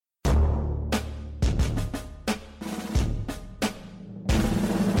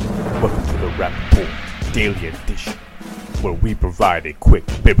Rappaport Daily Edition, where we provide a quick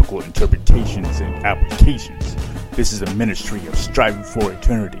biblical interpretations and applications. This is a ministry of striving for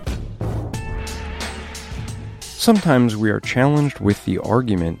eternity. Sometimes we are challenged with the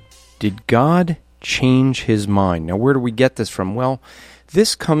argument, did God change his mind? Now, where do we get this from? Well,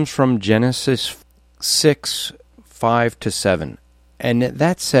 this comes from Genesis 6, 5-7. And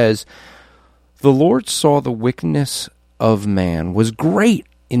that says, "The Lord saw the wickedness of man was great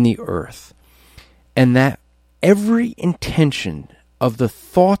in the earth, and that every intention of the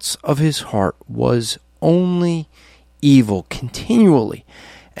thoughts of his heart was only evil continually.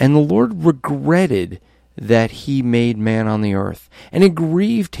 And the Lord regretted that he made man on the earth, and it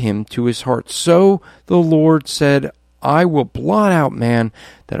grieved him to his heart. So the Lord said, I will blot out man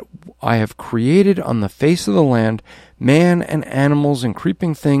that I have created on the face of the land, man and animals and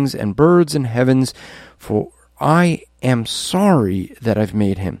creeping things and birds and heavens, for I am sorry that I've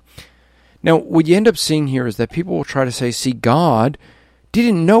made him." Now, what you end up seeing here is that people will try to say, see, God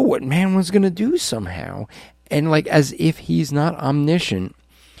didn't know what man was going to do somehow, and like as if he's not omniscient,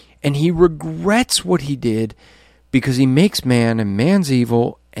 and he regrets what he did because he makes man and man's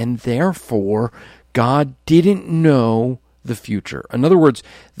evil, and therefore God didn't know the future. In other words,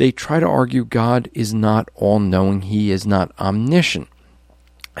 they try to argue God is not all-knowing, he is not omniscient.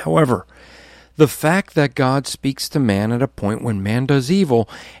 However, the fact that God speaks to man at a point when man does evil,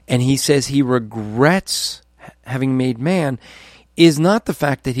 and he says he regrets having made man, is not the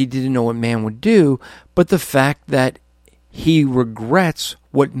fact that he didn't know what man would do, but the fact that he regrets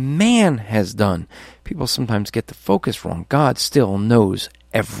what man has done. People sometimes get the focus wrong. God still knows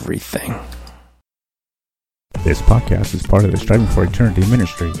everything. This podcast is part of the Striving for Eternity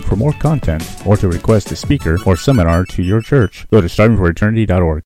ministry. For more content, or to request a speaker or seminar to your church, go to strivingforeternity.org.